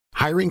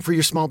Hiring for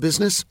your small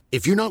business?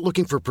 If you're not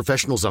looking for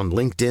professionals on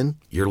LinkedIn,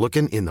 you're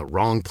looking in the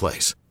wrong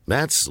place.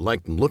 That's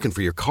like looking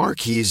for your car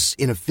keys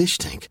in a fish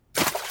tank.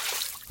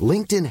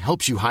 LinkedIn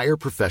helps you hire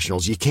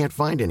professionals you can't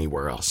find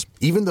anywhere else,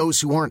 even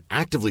those who aren't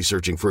actively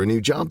searching for a new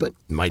job but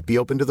might be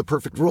open to the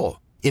perfect role.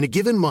 In a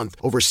given month,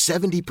 over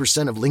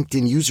 70% of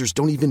LinkedIn users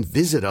don't even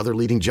visit other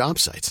leading job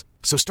sites.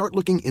 So start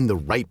looking in the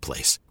right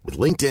place. With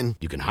LinkedIn,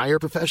 you can hire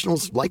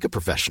professionals like a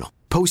professional.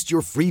 Post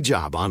your free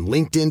job on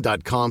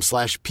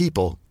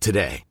linkedin.com/people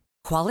today.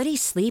 Quality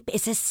sleep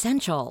is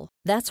essential.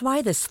 That's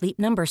why the Sleep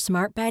Number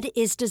Smart Bed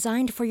is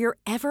designed for your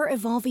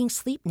ever-evolving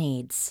sleep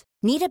needs.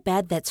 Need a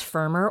bed that's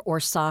firmer or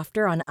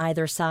softer on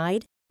either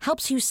side?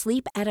 Helps you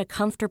sleep at a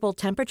comfortable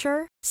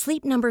temperature?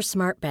 Sleep Number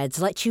Smart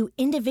Beds let you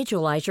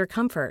individualize your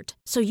comfort,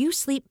 so you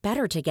sleep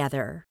better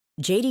together.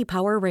 J.D.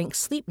 Power ranks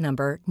Sleep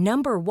Number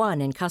number 1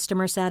 in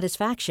customer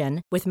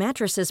satisfaction with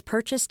mattresses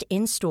purchased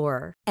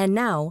in-store. And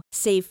now,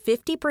 save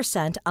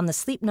 50% on the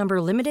Sleep Number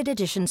Limited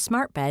Edition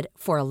Smart Bed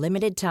for a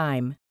limited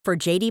time. For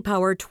J.D.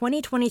 Power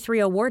 2023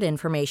 award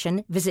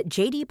information, visit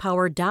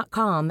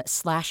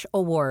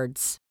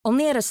jdpower.com/awards.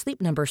 Only at a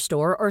Sleep Number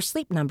store or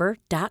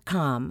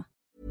sleepnumber.com.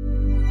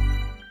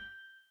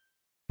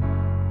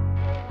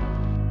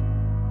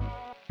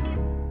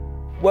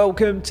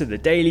 Welcome to the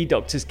Daily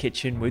Doctor's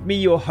Kitchen with me,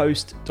 your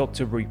host,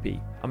 Dr.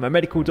 Rupy. I'm a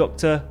medical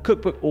doctor,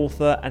 cookbook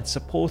author, and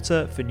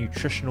supporter for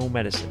nutritional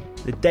medicine.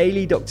 The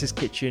Daily Doctor's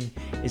Kitchen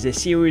is a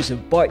series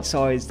of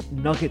bite-sized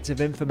nuggets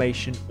of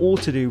information all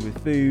to do with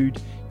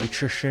food,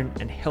 nutrition,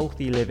 and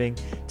healthy living,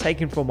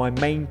 taken from my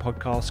main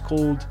podcast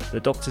called the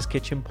Doctor's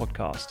Kitchen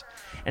Podcast.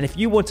 And if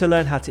you want to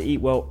learn how to eat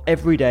well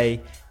every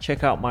day,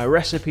 check out my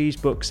recipes,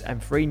 books,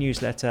 and free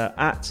newsletter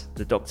at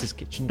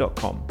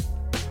thedoctorskitchen.com.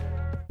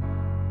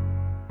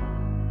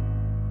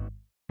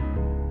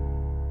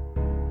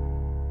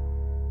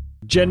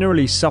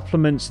 Generally,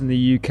 supplements in the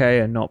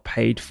UK are not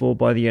paid for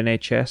by the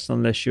NHS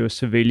unless you're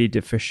severely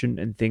deficient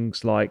in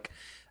things like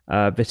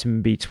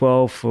vitamin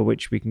B12, for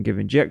which we can give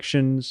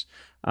injections.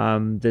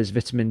 There's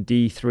vitamin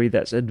D3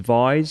 that's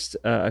advised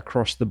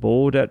across the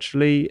board,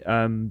 actually,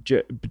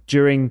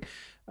 during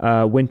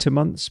winter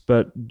months,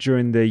 but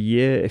during the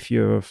year, if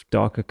you're of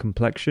darker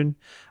complexion.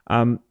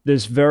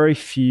 There's very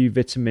few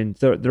vitamins.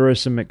 There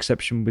is some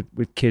exception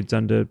with kids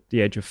under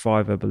the age of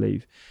 5, I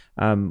believe,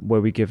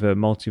 where we give a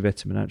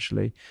multivitamin,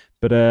 actually.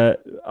 But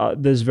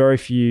there's very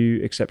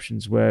few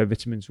exceptions where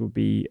vitamins will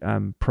be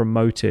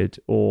promoted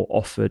or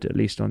offered, at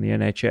least on the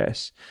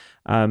NHS.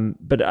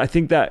 But I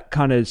think that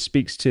kind of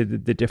speaks to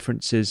the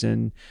differences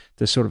in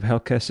the sort of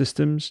healthcare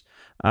systems.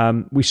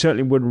 We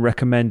certainly wouldn't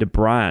recommend a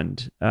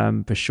brand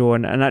for sure.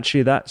 And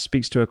actually that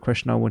speaks to a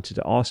question I wanted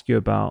to ask you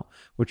about,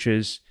 which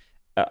is,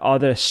 are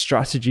there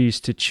strategies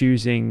to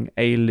choosing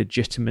a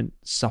legitimate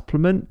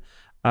supplement?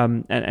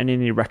 And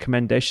any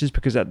recommendations?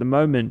 Because at the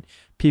moment,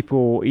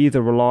 people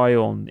either rely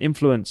on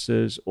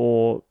influencers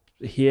or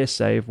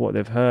hearsay of what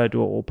they've heard,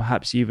 or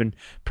perhaps even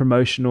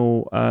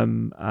promotional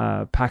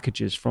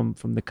packages from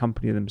the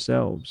company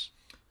themselves.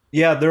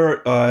 Yeah,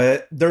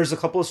 there's a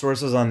couple of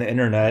sources on the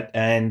internet,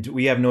 and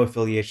we have no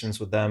affiliations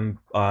with them,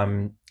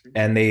 and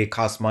they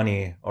cost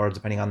money, or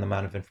depending on the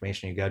amount of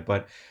information you get.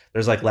 But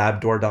there's like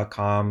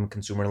labdoor.com,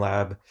 Consumer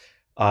Lab,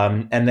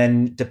 and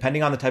then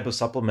depending on the type of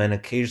supplement,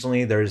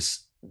 occasionally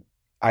there's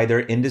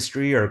either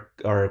industry or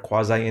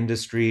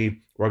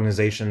quasi-industry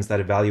organizations that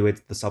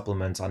evaluate the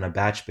supplements on a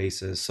batch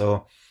basis.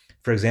 So,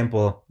 for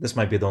example, this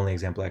might be the only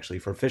example actually.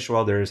 For fish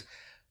oil, there's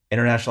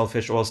International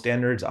Fish Oil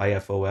Standards,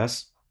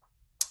 IFOS.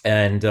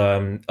 And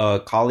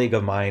a colleague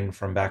of mine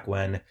from back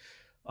when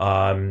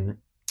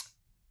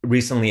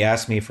recently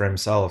asked me for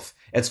himself.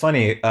 It's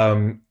funny,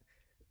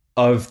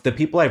 of the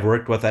people I've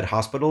worked with at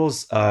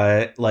hospitals,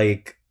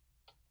 like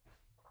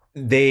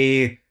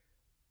they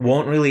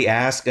won't really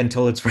ask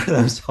until it's for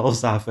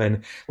themselves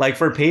often. Like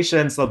for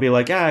patients, they'll be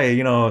like, yeah,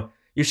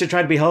 you should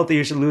try to be healthy,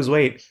 you should lose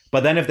weight.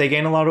 But then if they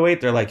gain a lot of weight,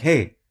 they're like,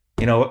 hey,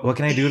 what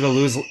can I do to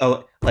lose,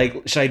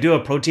 should I do a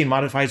protein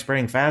modified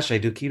sparing fast? Should I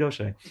do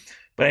keto?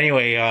 But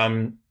anyway,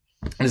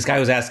 this guy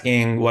was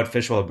asking what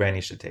fish oil brand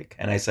he should take.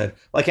 And I said,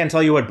 well, I can't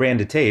tell you what brand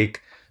to take,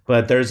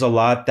 but there's a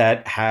lot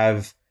that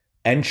have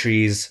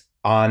entries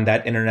on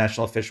that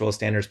International Fish Oil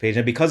Standards page.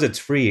 And because it's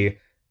free,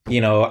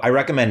 I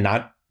recommend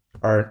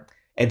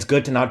it's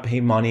good to not pay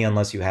money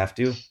unless you have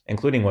to,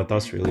 including with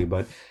us really.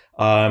 But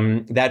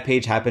that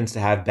page happens to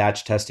have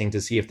batch testing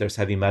to see if there's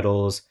heavy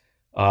metals,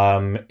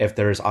 if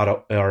there's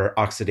auto or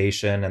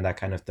oxidation and that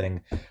kind of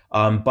thing.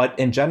 But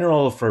in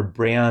general, for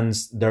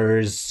brands,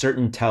 there's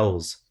certain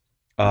tells.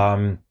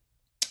 The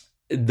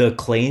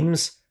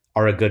claims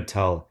are a good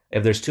tell.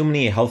 If there's too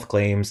many health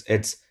claims,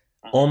 it's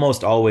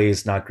almost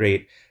always not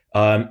great.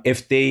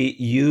 If they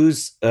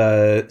use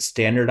a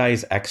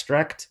standardized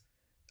extract,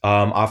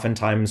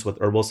 oftentimes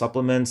with herbal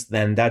supplements,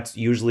 then that's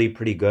usually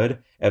pretty good.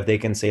 If they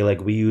can say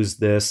like, we use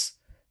this,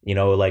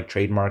 like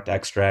trademarked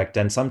extract.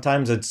 And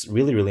sometimes it's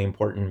really, really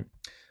important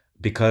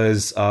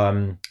because,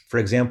 for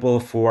example,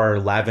 for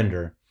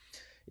lavender,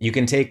 You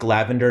can take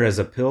lavender as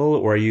a pill,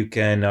 or you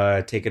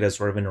can take it as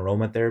sort of an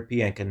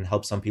aromatherapy and can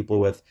help some people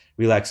with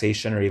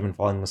relaxation or even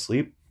falling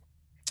asleep.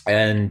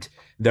 And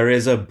there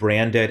is a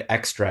branded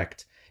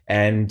extract.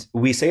 And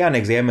we say on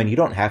Examine, you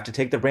don't have to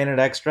take the branded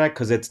extract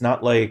because it's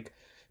not like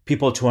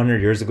people 200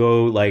 years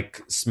ago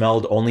like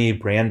smelled only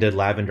branded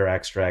lavender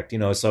extract,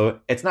 so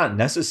it's not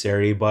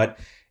necessary. But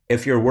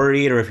if you're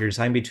worried or if you're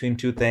deciding between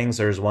two things,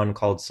 there's one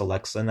called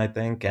Selexin, I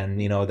think, and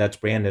that's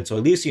branded. So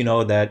at least you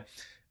know that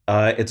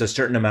it's a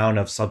certain amount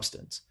of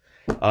substance.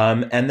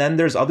 And then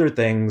there's other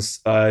things,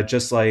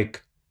 just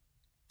like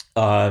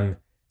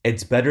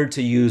it's better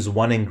to use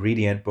one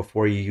ingredient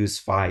before you use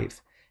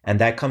five. And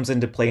that comes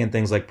into play in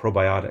things like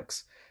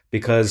probiotics,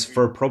 because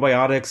for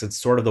probiotics, it's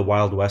sort of the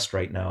Wild West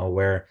right now,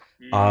 where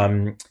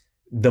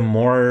the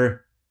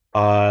more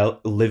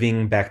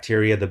living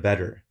bacteria, the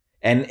better.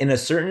 And in a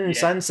certain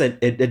sense,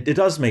 it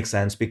does make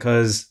sense,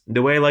 because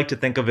the way I like to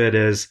think of it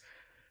is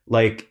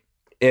like,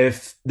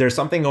 if there's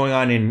something going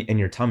on in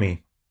your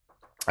tummy,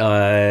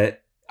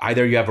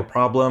 either you have a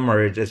problem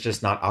or it's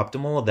just not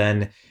optimal,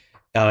 then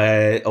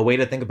a way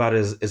to think about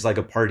it is like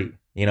a party,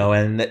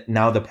 and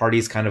now the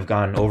party's kind of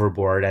gone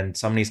overboard and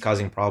somebody's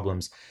causing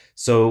problems.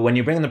 So when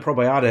you bring in the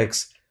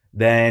probiotics,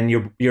 then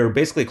you're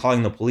basically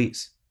calling the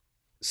police.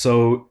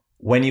 So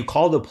when you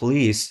call the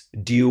police,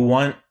 do you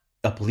want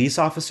a police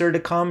officer to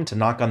come to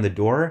knock on the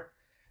door?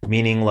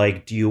 Meaning,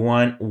 like, do you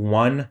want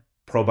one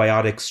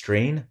probiotic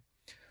strain?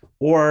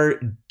 Or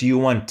do you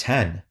want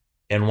 10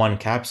 in one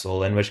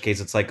capsule, in which case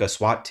it's like a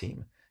SWAT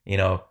team?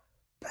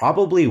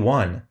 Probably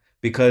one,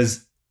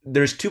 because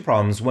there's two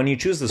problems. When you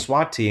choose the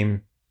SWAT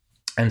team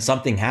and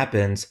something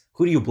happens,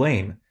 who do you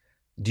blame?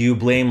 Do you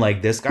blame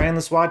like this guy on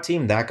the SWAT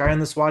team, that guy on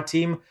the SWAT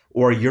team,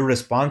 or your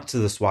response to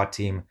the SWAT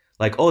team?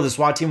 Like, oh, the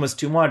SWAT team was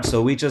too much,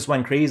 so we just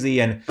went crazy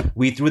and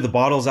we threw the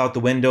bottles out the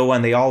window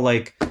and they all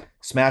like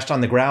smashed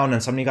on the ground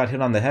and somebody got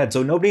hit on the head.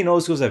 So nobody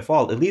knows who's at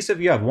fault. At least if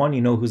you have one,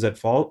 you know who's at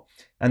fault.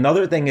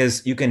 Another thing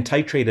is you can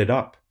titrate it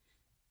up.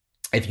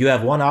 If you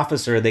have one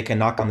officer, they can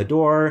knock on the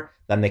door,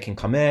 then they can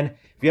come in.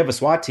 If you have a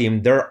SWAT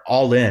team, they're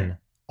all in,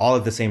 all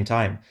at the same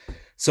time.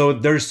 So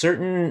there's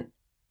certain,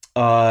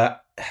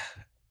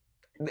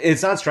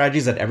 it's not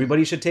strategies that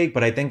everybody should take,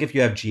 but I think if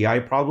you have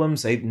GI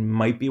problems, it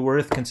might be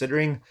worth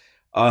considering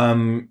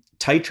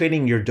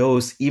titrating your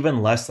dose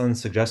even less than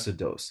suggested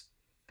dose.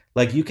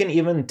 Like, you can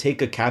even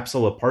take a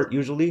capsule apart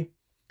usually,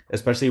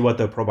 especially with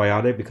the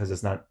probiotic, because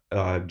it's not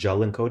gel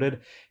encoded,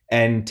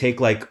 and take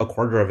like a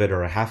quarter of it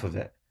or a half of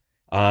it.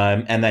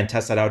 And then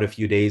test that out a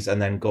few days and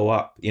then go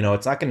up.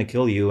 It's not going to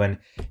kill you.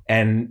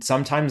 And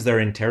sometimes they're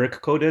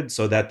enteric coated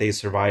so that they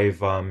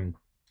survive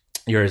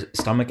your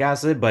stomach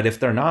acid. But if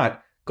they're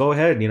not, go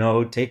ahead,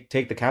 take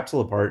the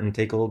capsule apart and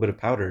take a little bit of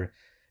powder.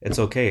 It's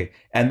okay.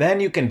 And then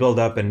you can build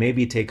up and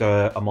maybe take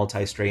a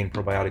multi-strain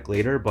probiotic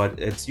later, but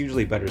it's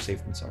usually better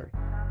safe than sorry.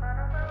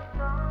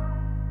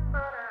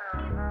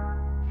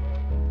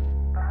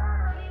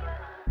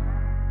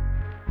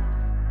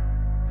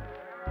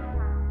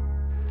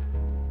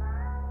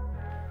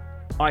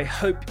 I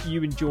hope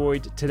you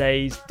enjoyed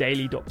today's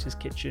Daily Doctor's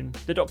Kitchen.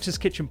 The Doctor's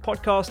Kitchen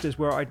podcast is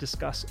where I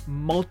discuss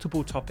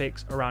multiple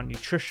topics around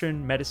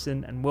nutrition,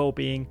 medicine, and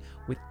well-being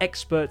with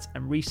experts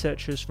and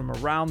researchers from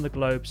around the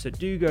globe, so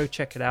do go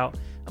check it out.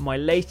 And my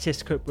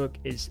latest cookbook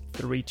is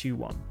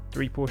 321.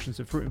 3 portions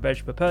of fruit and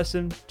veg per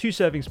person, 2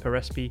 servings per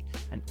recipe,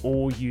 and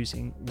all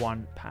using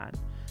one pan.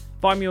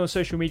 Find me on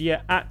social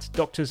media at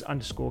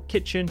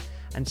doctors_kitchen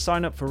and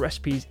sign up for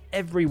recipes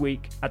every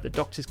week at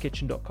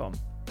thedoctorskitchen.com.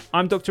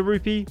 I'm Dr.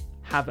 Rupy.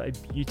 Have a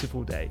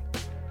beautiful day.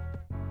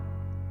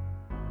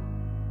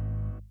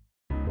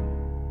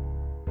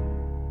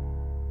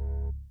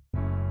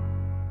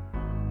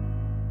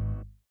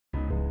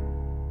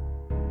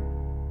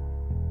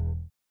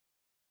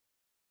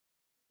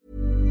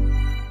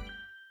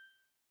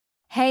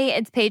 Hey,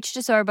 it's Paige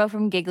DeSorbo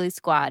from Giggly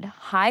Squad.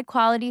 High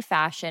quality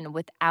fashion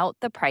without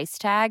the price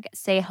tag.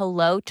 Say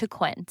hello to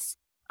Quince.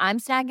 I'm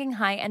snagging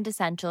high-end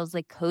essentials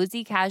like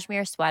cozy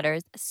cashmere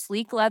sweaters,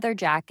 sleek leather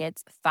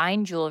jackets,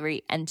 fine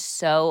jewelry, and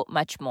so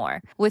much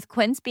more. With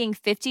Quince being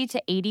 50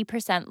 to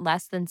 80%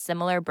 less than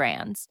similar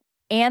brands.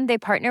 And they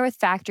partner with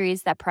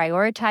factories that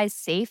prioritize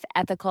safe,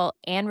 ethical,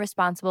 and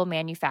responsible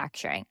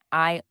manufacturing.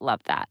 I love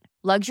that.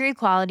 Luxury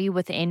quality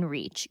within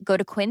reach. Go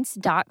to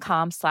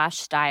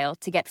quince.com/style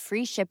to get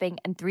free shipping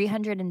and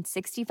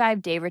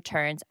 365-day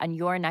returns on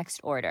your next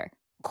order.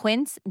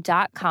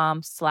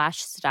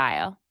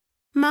 Quince.com/style.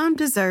 Mom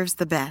deserves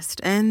the best,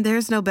 and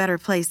there's no better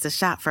place to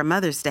shop for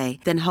Mother's Day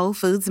than Whole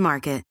Foods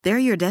Market. They're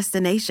your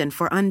destination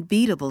for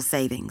unbeatable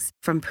savings,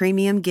 from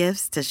premium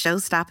gifts to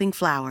show-stopping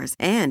flowers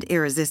and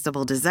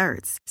irresistible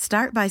desserts.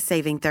 Start by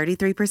saving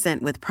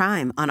 33% with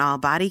Prime on all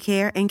body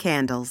care and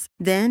candles.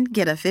 Then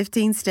get a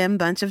 15-stem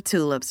bunch of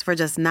tulips for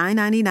just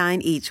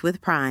 $9.99 each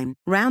with Prime.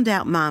 Round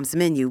out Mom's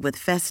menu with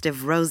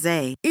festive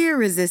rosé,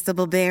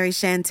 irresistible berry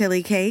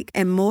chantilly cake,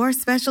 and more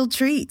special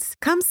treats.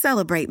 Come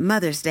celebrate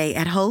Mother's Day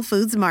at Whole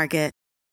Foods Market.